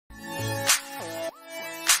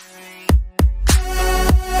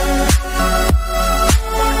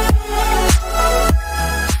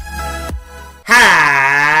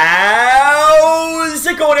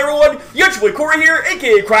your boy Corey here,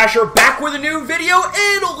 aka Crasher, back with a new video,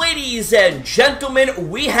 and ladies and gentlemen,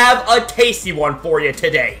 we have a tasty one for you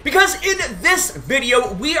today. Because in this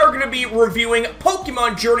video, we are going to be reviewing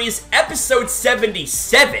Pokémon Journeys episode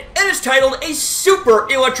 77, and it's titled a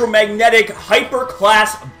Super-Electromagnetic Hyper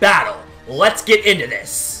Class Battle. Let's get into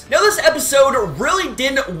this. Now, this episode really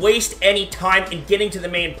didn't waste any time in getting to the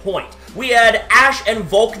main point. We had Ash and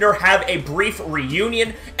Volkner have a brief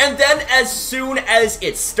reunion, and then as soon as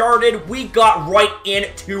it started, we got right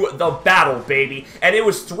into the battle, baby. And it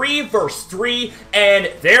was 3 versus 3,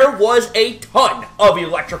 and there was a ton of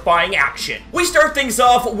electrifying action. We start things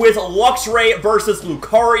off with Luxray versus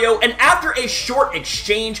Lucario, and after a short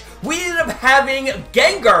exchange, we ended up having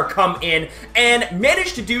Gengar come in and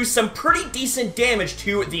manage to do some pretty decent damage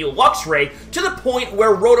to the Luxray, to the point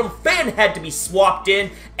where Rotom Fan had to be swapped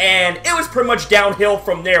in, and it was pretty much downhill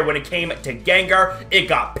from there when it came to Gengar. It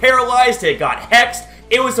got paralyzed, it got hexed.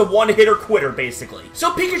 It was a one-hitter quitter, basically.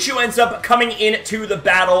 So Pikachu ends up coming into the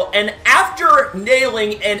battle, and after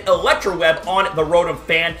nailing an Electro Web on the Rotom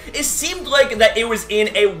Fan, it seemed like that it was in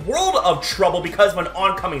a world of trouble because of an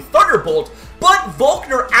oncoming Thunderbolt, but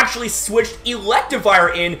Volkner actually switched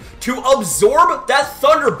Electivire in to absorb that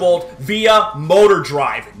Thunderbolt via Motor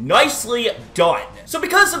Drive. Nicely done. So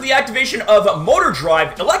because of the activation of Motor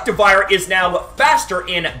Drive, Electivire is now faster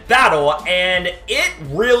in battle, and it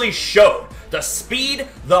really showed. The speed,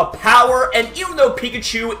 the power, and even though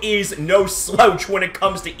Pikachu is no slouch when it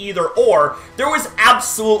comes to either or, there was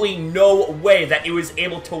absolutely no way that it was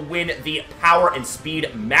able to win the power and speed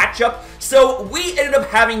matchup. So we ended up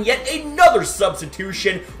having yet another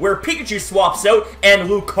substitution where Pikachu swaps out and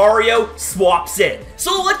Lucario swaps in.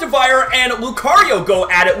 So Electivire and Lucario go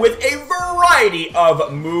at it with a variety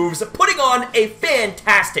of moves, putting on a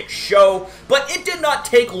fantastic show, but it did not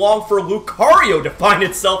take long for Lucario to find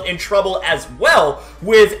itself in trouble as well,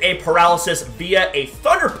 with a paralysis via a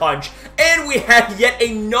Thunder Punch, and we had yet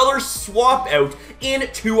another swap out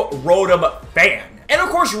into Rotom Fan. And of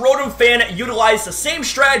course, Rotom Fan utilized the same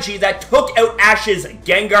strategy that took out Ash's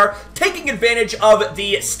Gengar, taking advantage of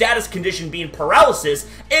the status condition being paralysis,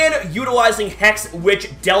 and utilizing Hex, which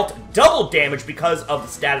dealt double damage because of the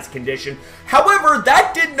status condition. However,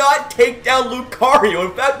 that did not take down Lucario.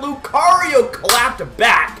 In fact, Lucario clapped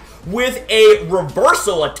back with a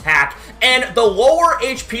reversal attack, and the lower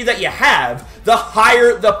HP that you have, the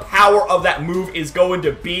higher the power of that move is going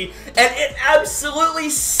to be, and it absolutely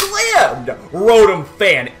slammed Rotom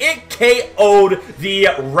Fan. It KO'd the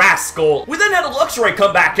rascal. We then had a Luxray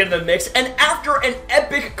come back into the mix, and after an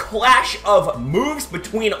epic clash of moves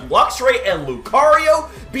between Luxray and Lucario,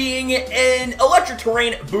 being an Electric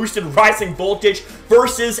Terrain boosted Rising Voltage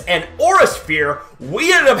versus an Aura Sphere,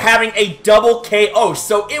 we ended up having a double KO,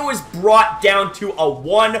 so it was brought down to a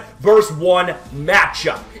 1 versus 1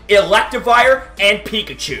 matchup. Electivire and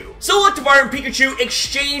Pikachu. So Electivire and Pikachu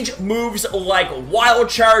exchange moves like Wild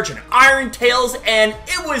Charge and Iron Tails, and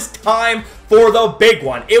it was time for the big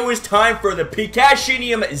one. It was time for the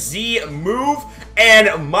Pikachinium Z move,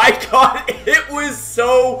 and my god, it was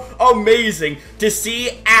so amazing to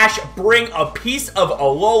see Ash bring a piece of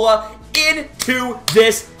Alola into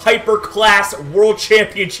this Hyper Class World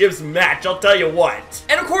Championships match, I'll tell you what.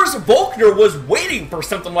 And of course, Volkner was waiting for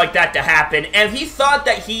something like that to happen, and he thought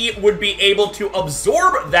that he would be able to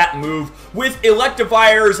absorb that move with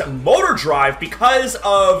Electivire's Motor Drive because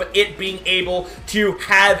of it being able to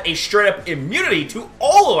have a straight-up immunity to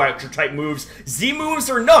all Electric-type moves, Z-moves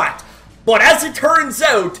or not. But as it turns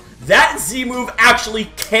out, that Z-move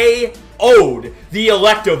actually KO'd the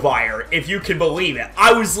Electivire, if you can believe it.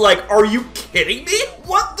 I was like, are you kidding me?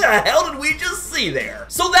 What the hell did we just see there?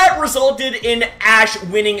 So that resulted in Ash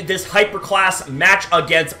winning this Hyper Class match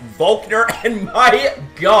against Volkner, and my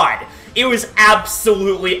god, it was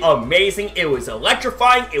absolutely amazing. It was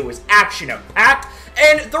electrifying, it was action-packed,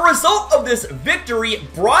 and the result of this victory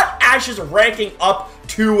brought Ash's ranking up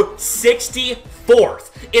to 64th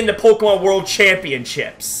in the Pokemon World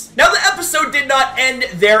Championships. Now, the episode did not end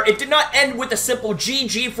there. It did not end with a simple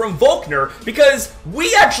GG from Volkner, because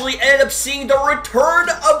we actually ended up seeing the return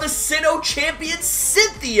of the Sinnoh champion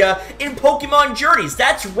Cynthia in Pokemon Journeys.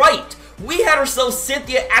 That's right. We had ourselves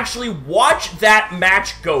Cynthia actually watch that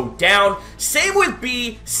match go down. Same with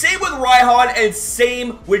B, same with Raihan, and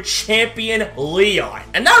same with Champion Leon.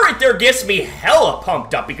 And that right there gets me hella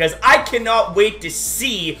pumped up, because I cannot wait to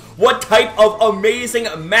see what type of amazing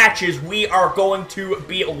matches we are going to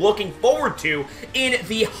be looking forward to in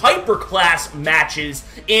the Hyper Class matches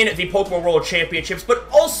in the Pokemon World Championships, but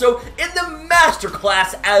also in the Master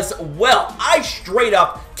Class as well. I straight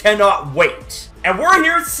up cannot wait. And we're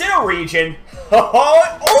here in Sinnoh region.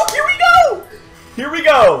 Oh, here we go! Here we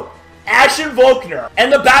go. Ash and Volkner.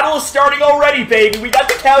 And the battle is starting already, baby. We got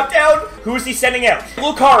the countdown. Who's he sending out?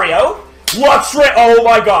 Lucario. Luxray. Oh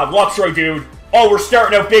my god, Luxray, dude. Oh, we're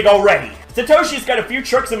starting out big already. Satoshi's got a few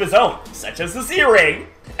tricks of his own, such as the Z-Ring.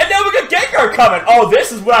 And now we got Gengar coming. Oh,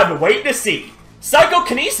 this is what I've been waiting to see.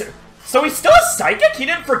 Psychokinesis. So he's still a Psychic? He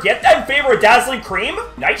didn't forget that in favor of Dazzling Cream?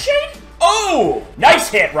 Nightshade? Oh, nice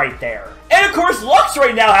hit right there. And of course,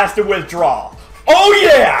 Luxray now has to withdraw. Oh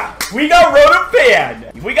yeah! We got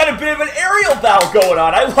Rotom-Fan! We got a bit of an aerial battle going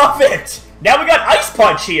on, I love it! Now we got Ice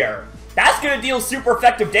Punch here! That's gonna deal super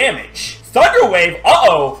effective damage. Thunder Wave,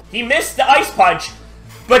 uh-oh! He missed the Ice Punch,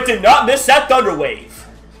 but did not miss that Thunder Wave.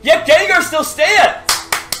 Yet Gengar still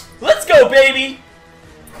stands! Let's go, baby!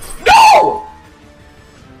 No!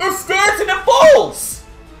 It stands and it falls!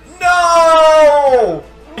 No!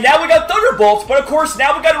 Now we got Thunderbolts, but of course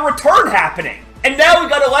now we got a return happening. And now we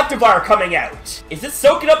got Electivire coming out. Is it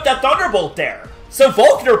soaking up that Thunderbolt there? So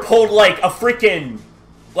Volkner pulled like a freaking,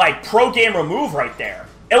 like, pro gamer move right there.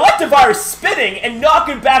 Electivire is spinning and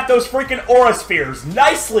knocking back those freaking Aura Spheres.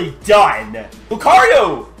 Nicely done.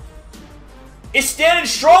 Lucario is standing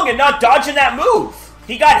strong and not dodging that move.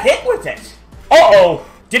 He got hit with it. Uh-oh.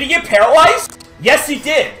 Did he get paralyzed? Yes, he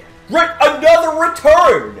did. Another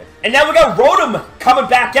return. And now we got Rotom coming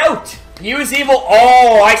back out. Use Evil.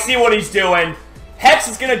 Oh, I see what he's doing. Hex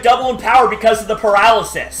is going to double in power because of the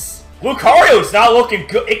paralysis. Lucario's not looking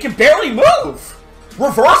good. It can barely move.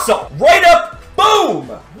 Reversal. Right up. Boom.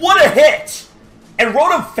 What a hit. And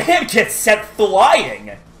Rotom-Fan gets sent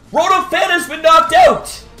flying. Rotom-Fan has been knocked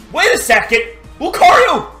out. Wait a second.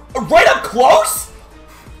 Lucario right up close?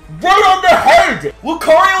 Right on the head.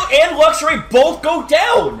 Lucario and Luxray both go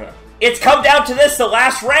down. It's come down to this, the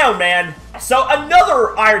last round, man. So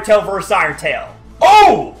another Iron Tail versus Iron Tail.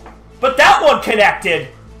 Oh! But that one connected.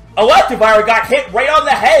 Electivire got hit right on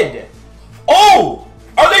the head. Oh!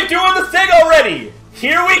 Are they doing the thing already?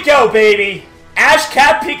 Here we go, baby. Ash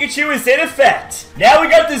Cat Pikachu is in effect. Now we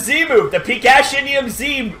got the Z move. The Pikachu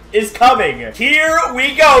Z is coming. Here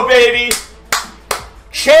we go, baby.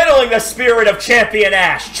 Channeling the spirit of Champion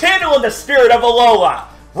Ash. Channeling the spirit of Alola.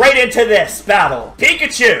 Right into this battle.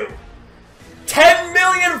 Pikachu. 10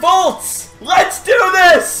 million volts! Let's do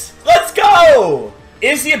this! Let's go!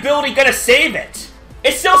 Is the ability gonna save it?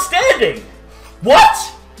 It's still standing!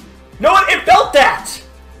 What? No, it felt that!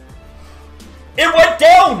 It went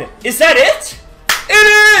down! Is that it?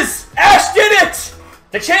 It is! Ash did it!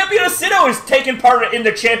 The champion of Sinnoh is taking part in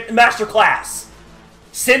the Master Class.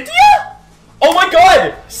 Cynthia? Oh my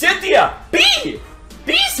god! Cynthia! B!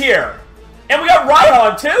 B's here! And we got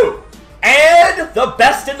Rhyhorn too! And the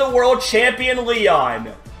best in the world champion,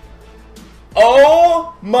 Leon.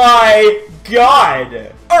 Oh my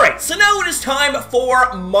god. Alright, so now it is time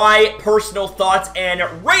for my personal thoughts and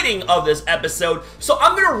rating of this episode. So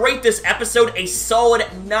I'm going to rate this episode a solid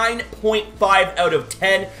 9.5 out of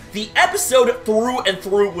 10. The episode through and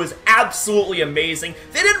through was absolutely amazing.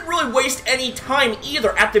 They didn't really waste any time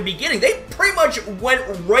either at the beginning. They pretty much went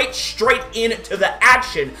right straight into the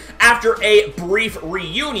action after a brief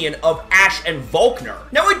reunion of Ash and Volkner.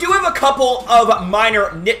 Now, I do have a couple of minor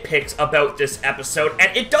nitpicks about this episode,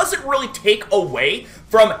 and it doesn't really take away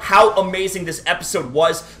from how amazing this episode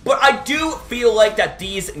was, but I do feel like that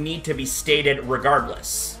these need to be stated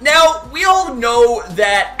regardless. Now, we all know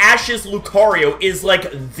that Ash's Lucario is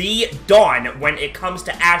like the Dawn when it comes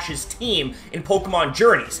to Ash's team in Pokémon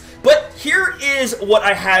Journeys, but here is what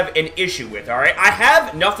I have an issue with, alright? I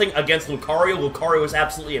have nothing against Lucario. Lucario is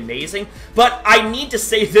absolutely amazing, but I need to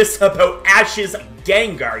say this about Ash's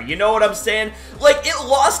Gengar, you know what I'm saying? Like, it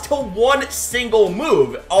lost to one single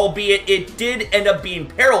move, albeit it did end up being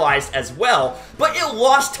paralyzed as well, but it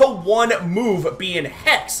lost to one move being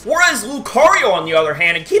Hex. Whereas Lucario, on the other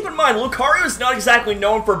hand, and keep in mind, Lucario is not exactly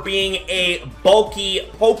known for being a bulky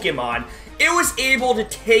Pokemon, it was able to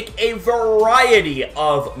take a variety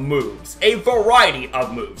of moves.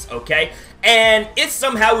 Okay? And it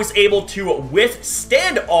somehow was able to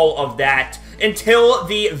withstand all of that until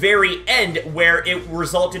the very end, where it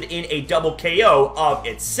resulted in a double KO of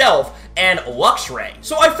itself and Luxray.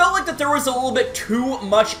 So I felt like that there was a little bit too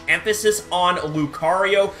much emphasis on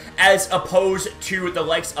Lucario as opposed to the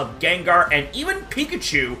likes of Gengar and even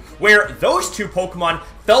Pikachu, where those two Pokemon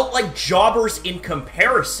felt like jobbers in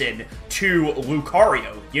comparison to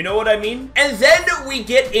Lucario. You know what I mean? And then we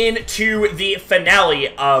get into the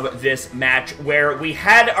finale of this match, where we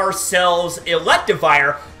had ourselves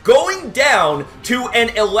Electivire going down to an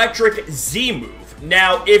electric Z move.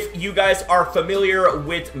 Now, if you guys are familiar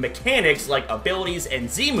with mechanics like abilities and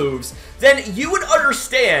Z moves, then you would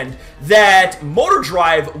understand that Motor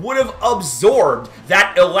Drive would have absorbed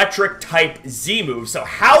that electric type Z move. So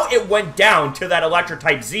how it went down to that electric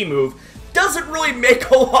type Z move doesn't really make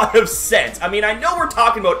a lot of sense. I mean, I know we're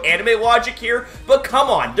talking about anime logic here, but come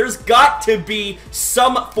on, there's got to be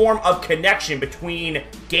some form of connection between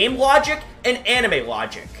game logic and anime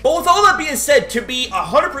logic. But with all that being said, to be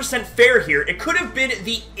 100% fair here, it could have been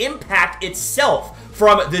the impact itself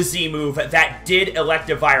from the Z move that did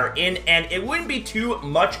Electivire in, and it wouldn't be too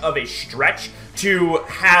much of a stretch to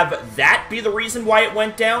have that be the reason why it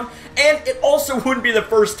went down, and it also wouldn't be the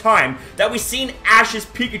first time that we've seen Ash's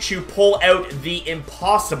Pikachu pull out the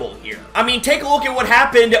impossible here. I mean, take a look at what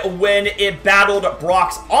happened when it battled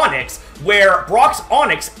Brock's Onix, where Brock's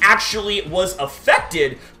Onix actually was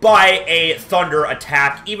affected by a Thunder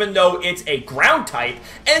attack, even though it's a ground type,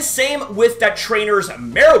 and same with that trainer's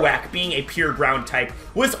Marowak being a pure ground type,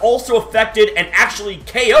 was also affected and actually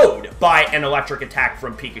KO'd by an electric attack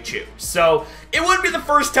from Pikachu. So it wouldn't be the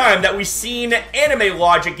first time that we've seen anime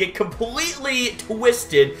logic get completely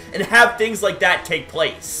twisted and have things like that take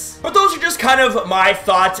place. But those are just kind of my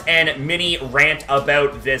thoughts and mini rant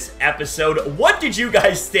about this episode. What did you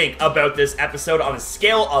guys think about this episode on a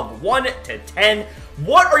scale of 1 to 10?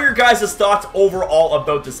 What are your guys' thoughts overall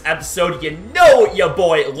about this episode? You know your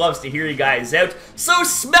boy loves to hear you guys out, so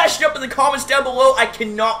smash it up in the comments down below. I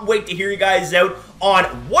cannot wait to hear you guys out on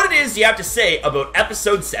what it is you have to say about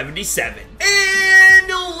episode 77. And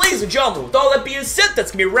ladies and gentlemen, with all that being said,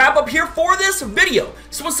 that's gonna be a wrap up here for this video.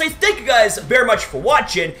 So we'll say thank you guys very much for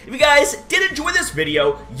watching. If you guys did enjoy this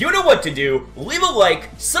video, you know what to do. Leave a like,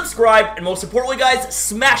 subscribe, and most importantly guys,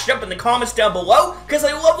 smash it up in the comments down below, because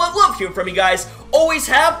I love hearing from you guys. Always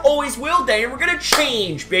have, always will, day, and we're gonna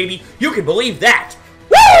change, baby. You can believe that.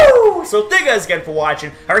 Woo! So thank you guys again for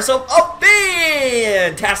watching. Have yourself a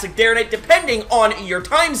fantastic day or night, depending on your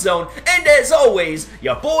time zone. And as always,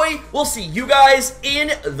 your boy will see you guys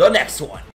in the next one.